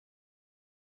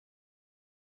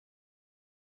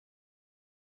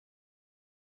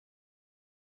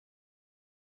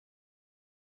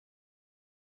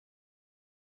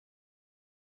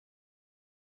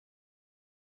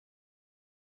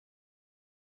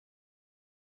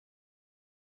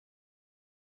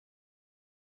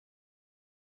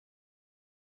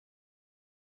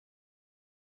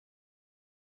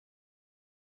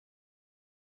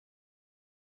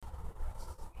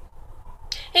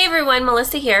Hey everyone,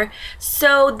 Melissa here.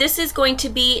 So this is going to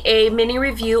be a mini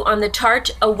review on the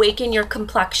Tarte Awaken Your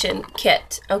Complexion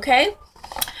kit, okay?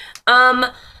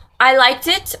 I liked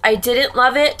it. I didn't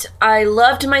love it. I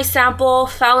loved my sample,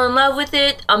 fell in love with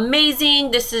it.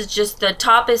 Amazing. This is just the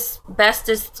toppest,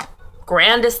 bestest,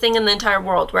 grandest thing in the entire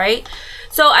world, right?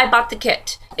 So I bought the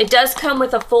kit. It does come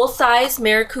with a full-size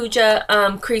Maracuja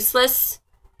creaseless.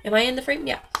 Am I in the frame?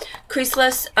 Yeah.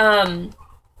 Creaseless,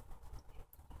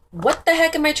 what the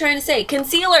heck am I trying to say?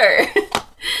 Concealer.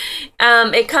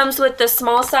 It comes with the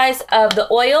small size of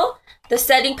the oil, the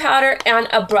setting powder, and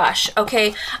a brush.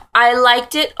 Okay, I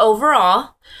liked it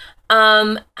overall.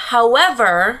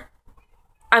 However,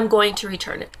 I'm going to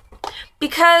return it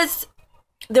because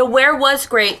the wear was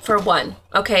great for one.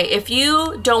 Okay, if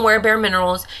you don't wear Bare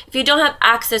Minerals, if you don't have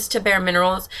access to Bare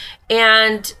Minerals,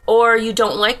 or you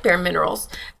don't like Bare Minerals,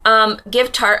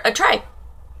 give Tarte a try.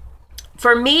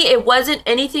 For me, it wasn't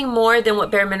anything more than what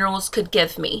Bare Minerals could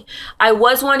give me. I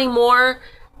was wanting more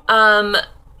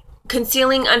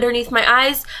concealing underneath my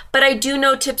eyes, but I do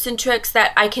know tips and tricks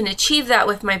that I can achieve that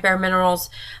with my Bare Minerals.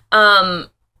 I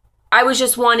was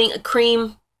just wanting a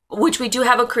cream, which we do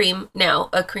have a cream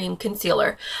now, a cream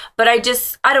concealer. But I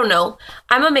don't know.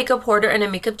 I'm a makeup hoarder and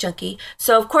a makeup junkie.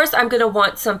 So of course I'm going to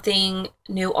want something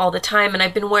new all the time. And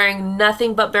I've been wearing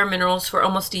nothing but Bare Minerals for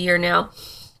almost a year now.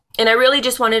 And I really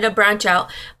just wanted to branch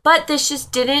out, but this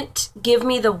just didn't give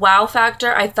me the wow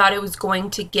factor I thought it was going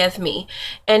to give me.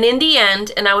 And in the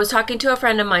end, and I was talking to a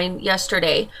friend of mine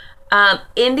yesterday,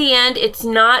 in the end, it's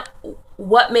not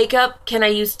what makeup can I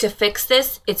use to fix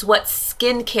this, it's what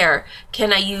skincare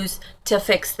can I use to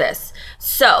fix this.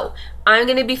 So I'm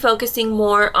going to be focusing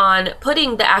more on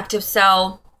putting the Active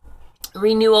Cell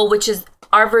Renewal, which is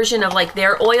our version of like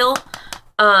their oil,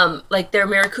 like their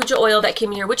Maracuja oil that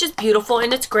came in here, which is beautiful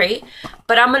and it's great.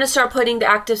 But I'm going to start putting the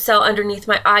Active Cell underneath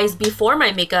my eyes before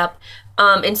my makeup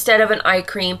instead of an eye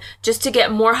cream, just to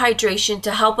get more hydration,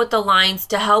 to help with the lines,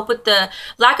 to help with the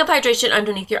lack of hydration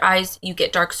underneath your eyes. You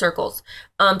get dark circles.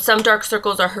 Some dark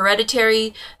circles are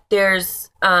hereditary.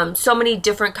 There's so many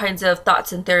different kinds of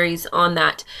thoughts and theories on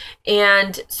that.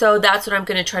 And so that's what I'm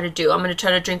going to try to do. I'm going to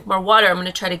try to drink more water. I'm going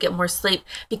to try to get more sleep,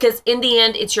 because in the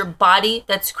end, it's your body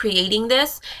that's creating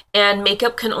this, and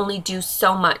makeup can only do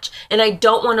so much. And I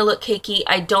don't want to look cakey.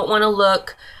 I don't want to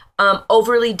look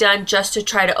overly done just to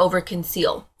try to over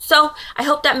conceal. So I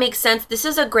hope that makes sense. This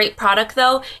is a great product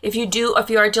though. If you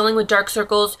are dealing with dark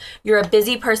circles, you're a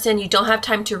busy person, you don't have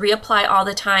time to reapply all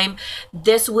the time,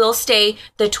 this will stay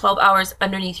the 12 hours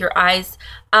underneath your eyes.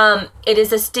 It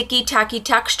is a sticky, tacky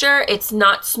texture. It's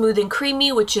not smooth and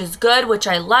creamy, which is good, which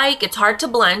I like. It's hard to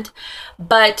blend,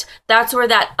 but that's where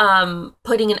that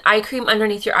putting an eye cream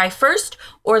underneath your eye first,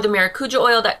 or the Maracuja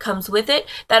oil that comes with it,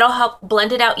 that'll help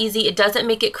blend it out easy. It doesn't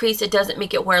make it crease. It doesn't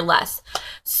make it wear less.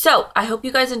 So I hope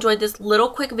you guys enjoyed this little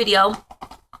quick video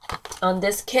on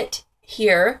this kit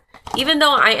here. Even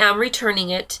though I am returning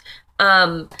it,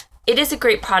 it is a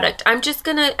great product. I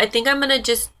think I'm gonna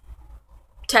just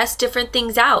test different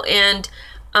things out and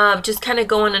just kind of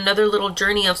go on another little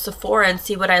journey of Sephora and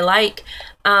see what I like.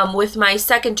 With my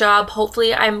second job,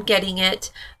 hopefully I'm getting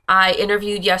it. I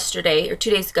interviewed yesterday or 2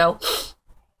 days ago.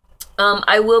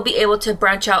 I will be able to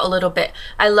branch out a little bit.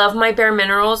 I love my Bare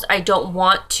Minerals. I don't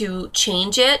want to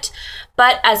change it.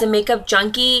 But as a makeup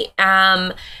junkie,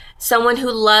 someone who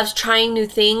loves trying new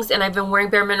things, and I've been wearing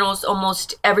Bare Minerals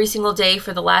almost every single day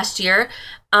for the last year,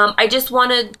 I just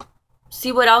want to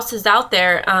see what else is out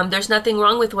there. There's nothing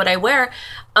wrong with what I wear.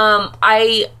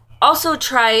 I also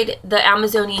tried the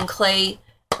Amazonian clay,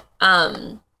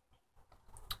 what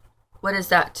is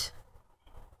that?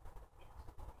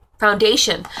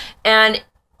 Foundation, and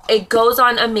it goes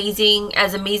on amazing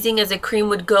as a cream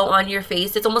would go on your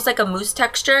face. It's almost like a mousse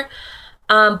texture,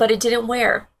 but it didn't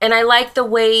wear. And I like the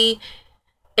way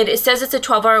it says it's a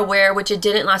 12-hour wear, which it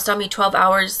didn't last on me 12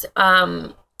 hours.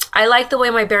 I like the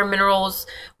way my Bare Minerals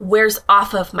wears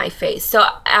off of my face. So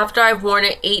after I've worn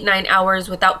it 8-9 hours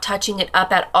without touching it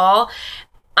up at all,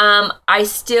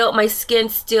 my skin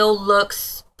still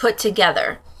looks put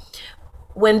together.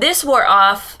 When this wore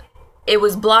off, it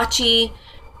was blotchy,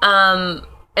 and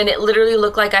it literally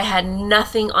looked like I had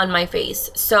nothing on my face.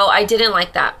 So I didn't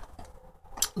like that.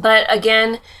 But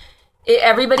again,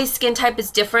 everybody's skin type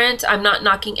is different. I'm not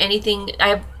knocking anything.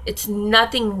 It's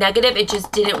nothing negative. It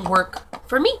just didn't work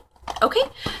for me. Okay,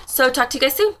 so talk to you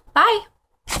guys soon. Bye.